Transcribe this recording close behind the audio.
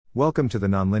Welcome to the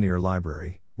Nonlinear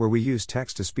Library, where we use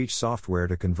text-to-speech software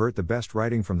to convert the best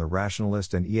writing from the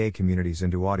Rationalist and EA communities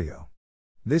into audio.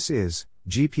 This is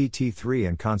GPT-3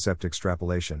 and Concept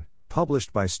Extrapolation,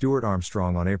 published by Stuart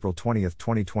Armstrong on April 20,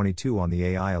 2022 on the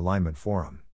AI Alignment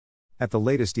Forum. At the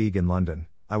latest EG in London,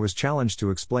 I was challenged to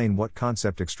explain what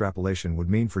concept extrapolation would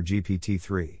mean for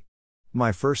GPT-3.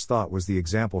 My first thought was the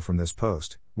example from this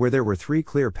post, where there were three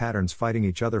clear patterns fighting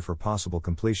each other for possible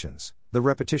completions: the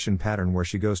repetition pattern where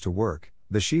she goes to work,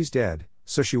 the she's dead,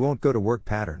 so she won't go to work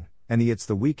pattern, and the it's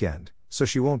the weekend, so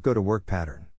she won't go to work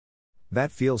pattern.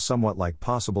 That feels somewhat like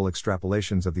possible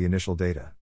extrapolations of the initial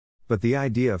data. But the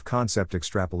idea of concept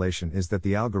extrapolation is that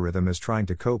the algorithm is trying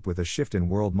to cope with a shift in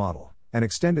world model, and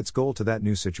extend its goal to that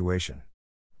new situation.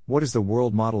 What is the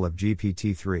world model of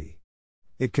GPT-3?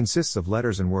 It consists of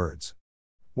letters and words.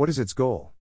 What is its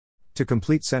goal? To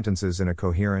complete sentences in a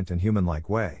coherent and human-like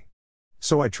way.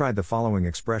 So I tried the following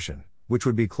expression, which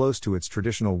would be close to its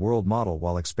traditional world model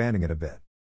while expanding it a bit.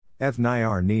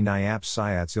 Niar ni niapS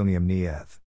syats ylniam ni.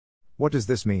 What does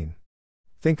this mean?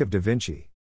 Think of Da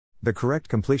Vinci. The correct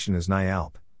completion is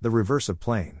nialp, the reverse of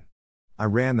plain. I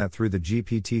ran that through the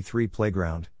GPT-3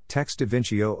 playground, text Da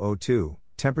Vinci 002,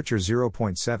 temperature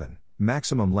 0.7,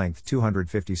 maximum length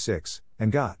 256,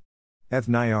 and got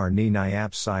niar ni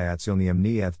niapS syats ylniam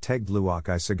ni ehtWhat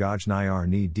I segauq niar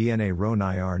ni dna ro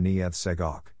niar ni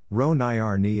segauq, ro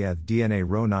niar ni dna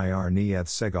ro niar ni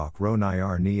segauq ro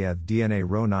niar ni dna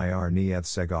ro niar ni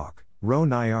segauq, ro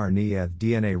niar ni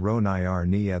dna ro niar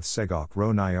ni segauq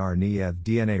ro niar ni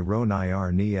dna ro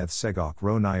niar ni segauq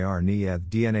ro niar ni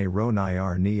dna ro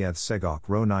niar ni segauq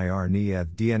ro niar ni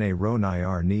dna ro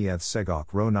niar ni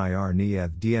segauq ro niar ni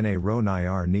dna ro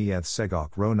niar ni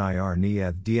segauq ro niar ni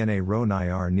dna ro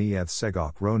niar ni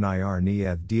segauq ro niar ni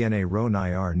dna ro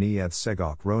niar ni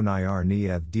segauq ro niar ni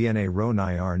dna ro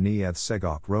niar ni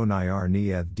segauq ro niar ni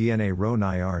dna ro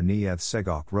niar ni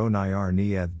segauq ro niar ni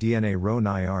dna ro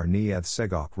niar ni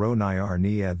segauq ro niar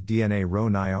ni dna ro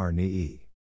niar ni.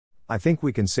 I think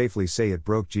we can safely say it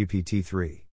broke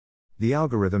GPT-3. The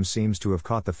algorithm seems to have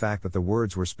caught the fact that the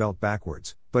words were spelt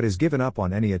backwards, but has given up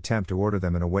on any attempt to order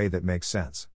them in a way that makes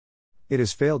sense. It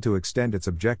has failed to extend its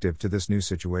objective to this new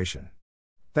situation.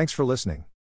 Thanks for listening.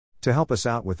 To help us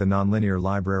out with the Nonlinear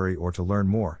Library or to learn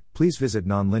more, please visit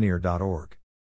nonlinear.org.